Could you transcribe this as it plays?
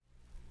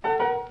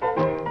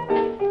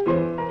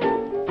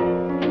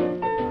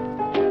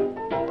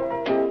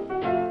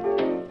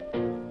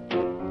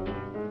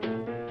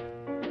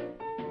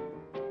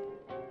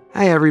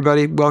Hi,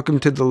 everybody. Welcome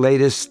to the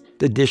latest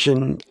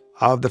edition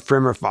of the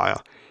Frimmer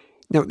File.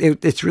 Now,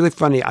 it's really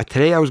funny.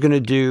 Today I was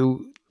going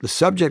to the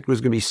subject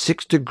was going to be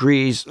 6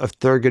 degrees of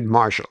Thurgood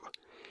Marshall.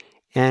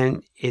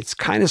 And it's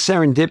kind of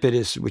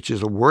serendipitous, which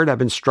is a word I've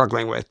been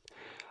struggling with,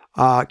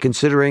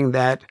 considering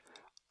that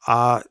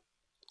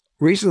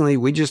recently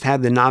we just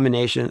had the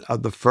nomination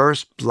of the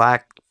first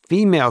Black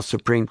female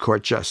Supreme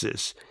Court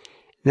Justice.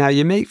 Now,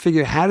 you may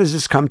figure, how does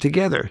this come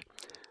together?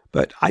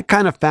 But I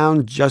kind of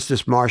found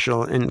Justice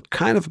Marshall in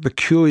kind of a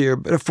peculiar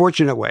but a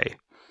fortunate way.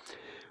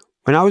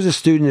 When I was a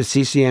student at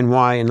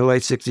CCNY in the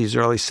late 60s,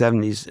 early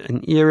 70s,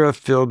 an era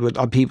filled with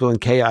upheaval and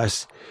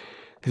chaos,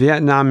 the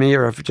Vietnam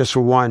era, just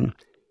for one,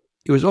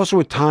 it was also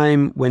a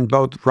time when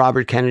both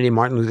Robert Kennedy and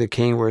Martin Luther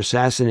King were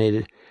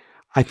assassinated.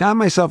 I found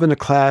myself in a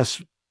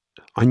class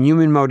on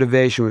human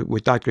motivation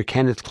with Dr.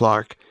 Kenneth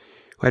Clark,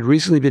 who had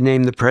recently been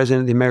named the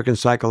president of the American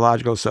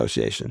Psychological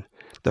Association,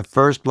 the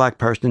first Black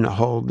person to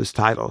hold this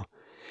title.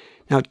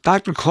 Now,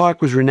 Dr.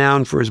 Clark was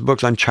renowned for his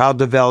books on child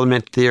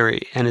development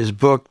theory and his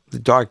book, The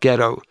Dark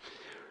Ghetto.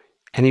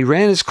 And he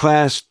ran his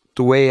class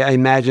the way I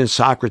imagine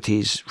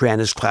Socrates ran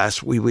his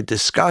class. We would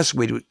discuss,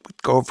 we would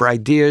go over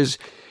ideas,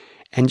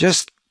 and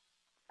just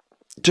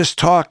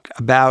talk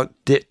about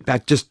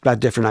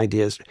different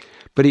ideas.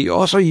 But he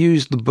also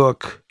used the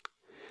book,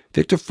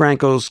 Viktor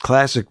Frankl's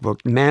classic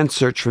book, Man's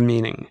Search for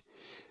Meaning.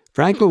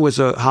 Frankl was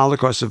a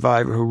Holocaust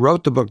survivor who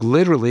wrote the book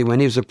literally when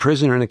he was a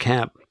prisoner in a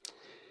camp.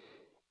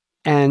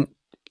 And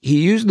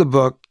he used the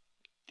book,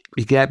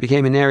 that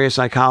became an area of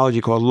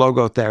psychology called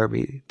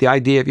logotherapy. The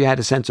idea if you had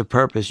a sense of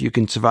purpose, you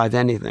can survive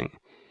anything.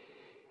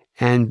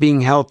 And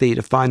being healthy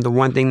to find the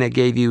one thing that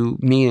gave you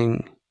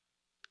meaning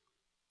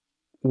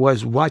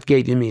was what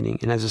gave you meaning.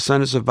 And as a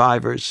son of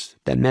survivors,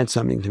 that meant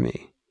something to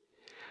me.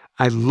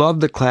 I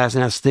loved the class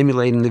and how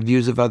stimulating the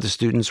views of other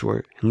students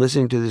were, and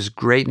listening to this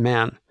great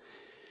man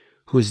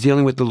who was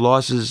dealing with the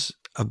losses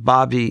of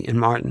Bobby and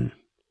Martin.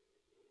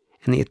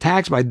 And the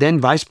attacks by then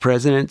Vice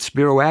President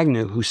Spiro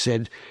Agnew, who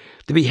said,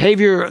 the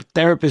behavior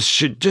therapist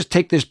should just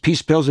take these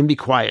peace pills and be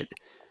quiet.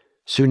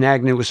 Soon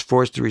Agnew was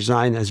forced to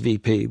resign as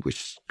VP, which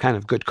is kind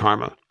of good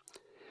karma.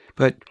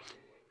 But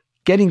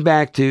getting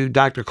back to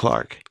Dr.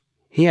 Clark,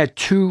 he had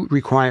 2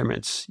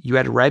 requirements. You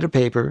had to write a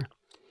paper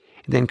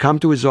and then come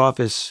to his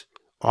office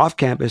off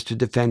campus to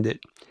defend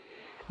it.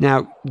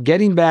 Now,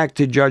 getting back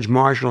to Judge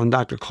Marshall and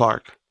Dr.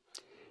 Clark,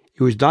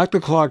 it was Dr.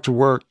 Clark's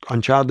work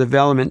on child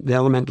development, the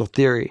elemental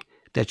theory,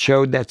 that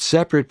showed that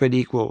separate but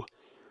equal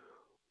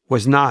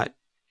was not,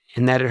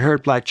 and that it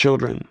hurt Black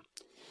children.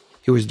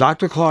 It was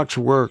Dr. Clark's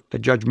work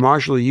that Judge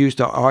Marshall used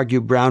to argue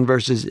Brown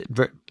versus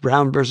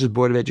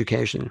Board of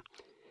Education,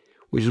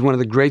 which is one of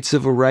the great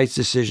civil rights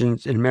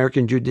decisions in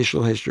American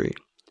judicial history.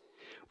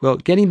 Well,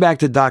 getting back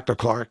to Dr.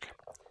 Clark.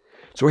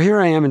 So here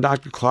I am in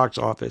Dr. Clark's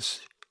office,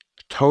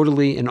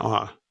 totally in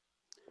awe,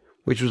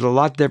 which was a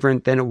lot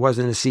different than it was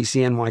in a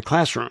CCNY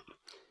classroom.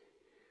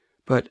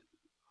 But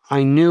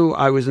I knew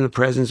I was in the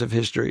presence of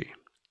history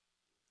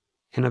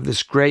and of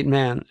this great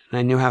man, and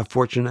I knew how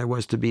fortunate I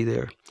was to be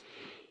there.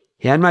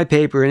 He had my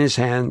paper in his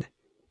hand,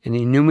 and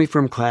he knew me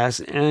from class,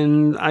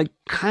 and I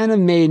kind of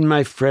made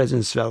my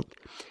presence felt.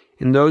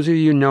 And those of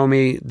you who know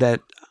me,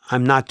 that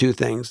I'm not 2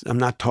 things. I'm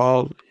not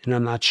tall, and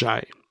I'm not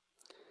shy.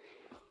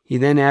 He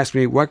then asked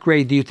me, what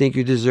grade do you think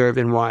you deserve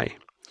and why?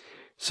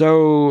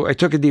 So I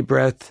took a deep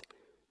breath,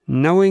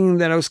 knowing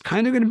that I was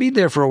kind of going to be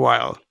there for a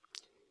while.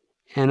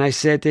 And I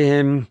said to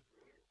him,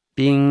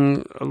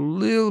 being a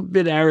little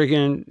bit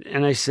arrogant,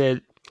 and I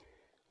said,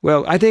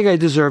 well, I think I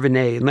deserve an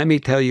A, and let me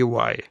tell you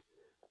why.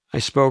 I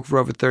spoke for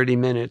over 30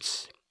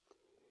 minutes.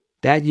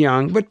 That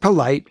young, but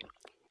polite,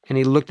 and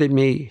he looked at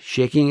me,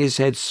 shaking his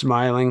head,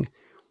 smiling,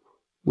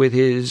 with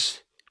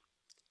his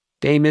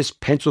famous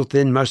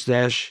pencil-thin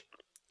mustache,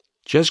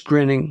 just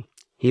grinning.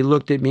 He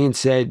looked at me and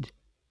said,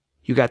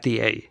 you got the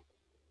A. It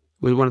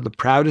was one of the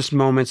proudest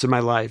moments of my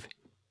life,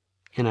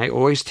 and I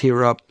always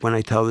tear up when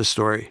I tell this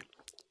story.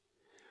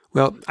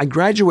 Well, I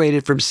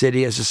graduated from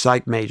City as a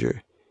psych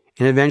major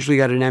and eventually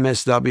got an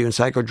MSW in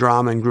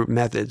psychodrama and group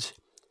methods.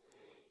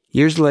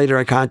 Years later,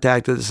 I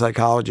contacted the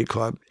psychology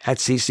club at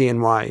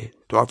CCNY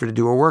to offer to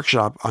do a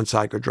workshop on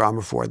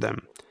psychodrama for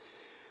them.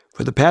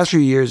 For the past few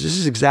years, this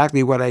is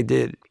exactly what I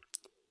did,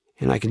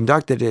 and I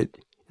conducted it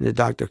in the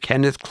Dr.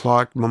 Kenneth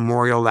Clark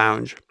Memorial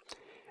Lounge.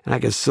 And I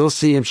can still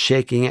see him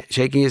shaking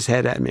his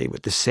head at me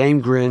with the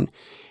same grin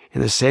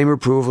and the same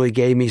approval he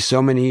gave me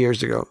so many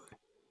years ago.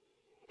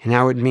 And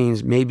how it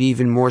means maybe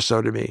even more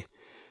so to me.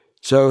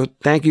 So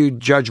thank you,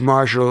 Judge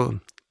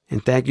Marshall,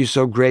 and thank you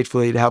so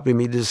gratefully to helping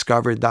me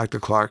discover Dr.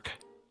 Clark.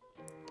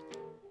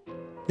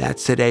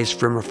 That's today's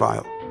Frimmer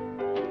File.